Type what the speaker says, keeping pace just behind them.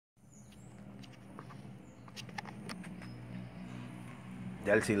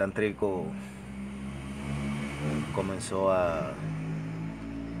Ya el cilantrico comenzó a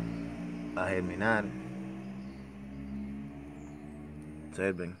germinar.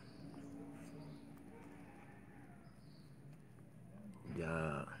 Observen,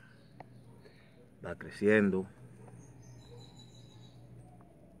 ya va creciendo.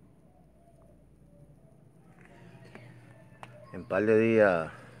 En un par de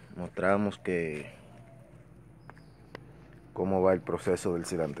días mostramos cómo va el proceso del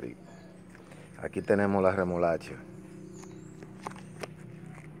cilantrico. Aquí tenemos la remolacha.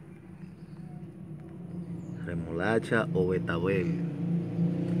 Remolacha o betabel,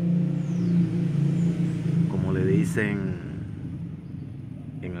 como le dicen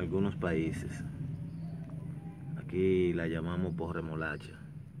en algunos países. Aquí la llamamos por remolacha.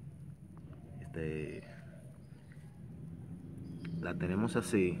 La tenemos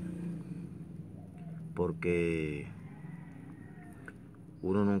así porque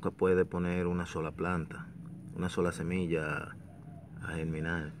uno nunca puede poner una sola planta, una sola semilla a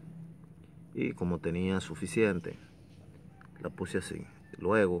germinar. Y como tenía suficiente, la puse así.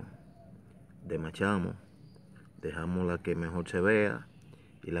 Luego demachamos, dejamos la que mejor se vea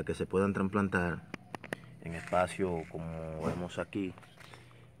y la que se puedan trasplantar en espacio como vemos aquí,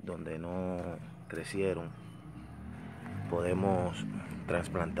 donde no crecieron, podemos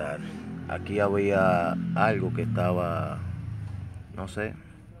trasplantar. Aquí había algo que estaba, no sé,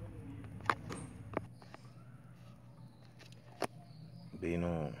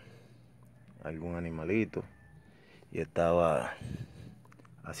 vino algún animalito y estaba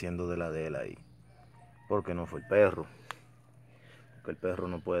haciendo de él ahí. Porque no fue el perro, porque el perro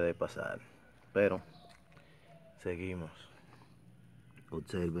no puede pasar. Pero seguimos.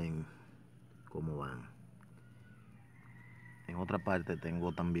 Observen cómo van. En otra parte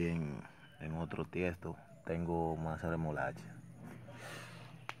tengo también, en otro tiesto, tengo más remolacha.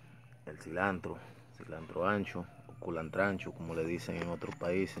 El cilantro ancho o culantrancho, como le dicen en otros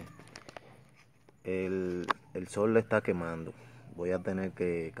países. El sol le está quemando. Voy a tener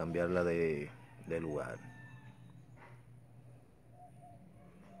que cambiarla de lugar.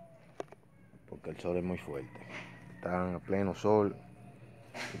 Porque el sol es muy fuerte. Están a pleno sol.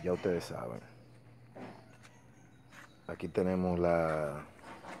 Y ya ustedes saben. Aquí tenemos la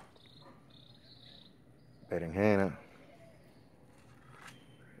berenjena.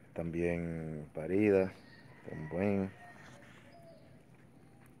 También parida. Buen.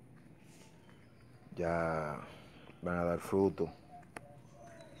 Ya van a dar fruto.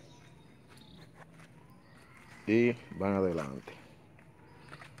 Y van adelante.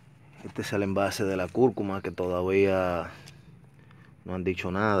 Este es el envase de la cúrcuma que todavía no han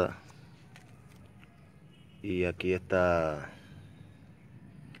dicho nada. Y aquí está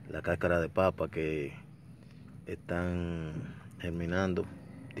la cáscara de papa que están germinando.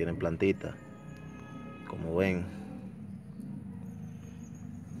 Tienen plantitas, como ven.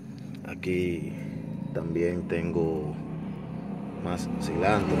 Aquí también tengo más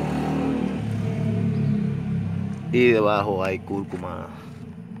cilantro. Y debajo hay cúrcuma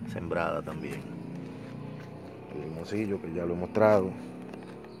sembrada también. El limoncillo que ya lo he mostrado.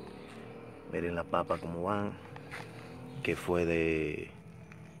 Miren la papa como van, que fue de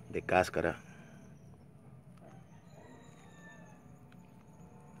cáscara.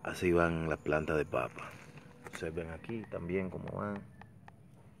 Así van las plantas de papa. Observen aquí también cómo van.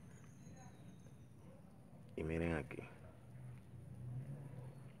 Y miren aquí.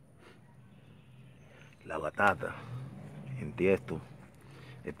 La batata en tiesto.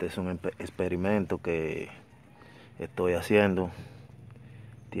 Este es un experimento que estoy haciendo.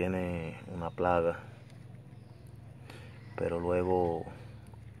 Tiene una plaga, pero luego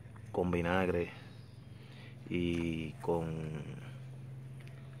con vinagre y con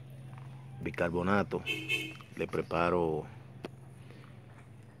bicarbonato le preparo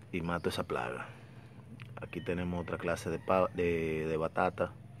y mato esa plaga. Aquí tenemos otra clase de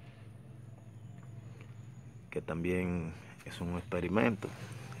batata que también es un experimento.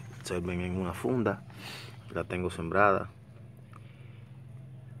 Observen en una funda, la tengo sembrada.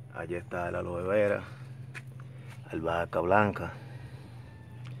 Allí está el aloe vera, albahaca blanca,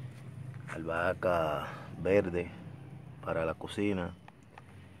 albahaca verde para la cocina.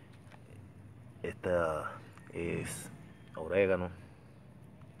 Esta es orégano.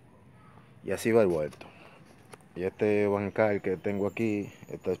 Y así va el huerto. Y este bancal que tengo aquí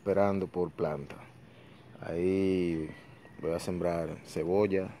está esperando por planta. Ahí voy a sembrar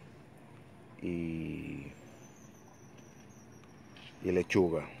cebolla y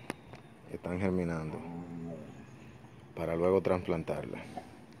lechuga. Están germinando para luego trasplantarla.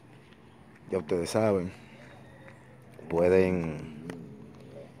 Ya ustedes saben, pueden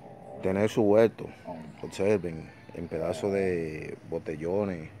tener su huerto. Observen, en pedazos de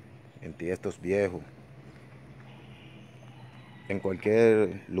botellones, en tiestos viejos. En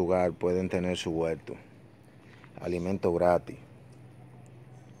cualquier lugar pueden tener su huerto. Alimento gratis.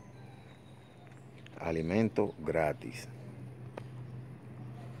 Alimento gratis.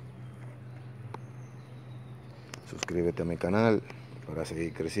 Suscríbete a mi canal para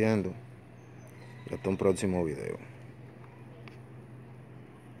seguir creciendo. Y hasta un próximo video.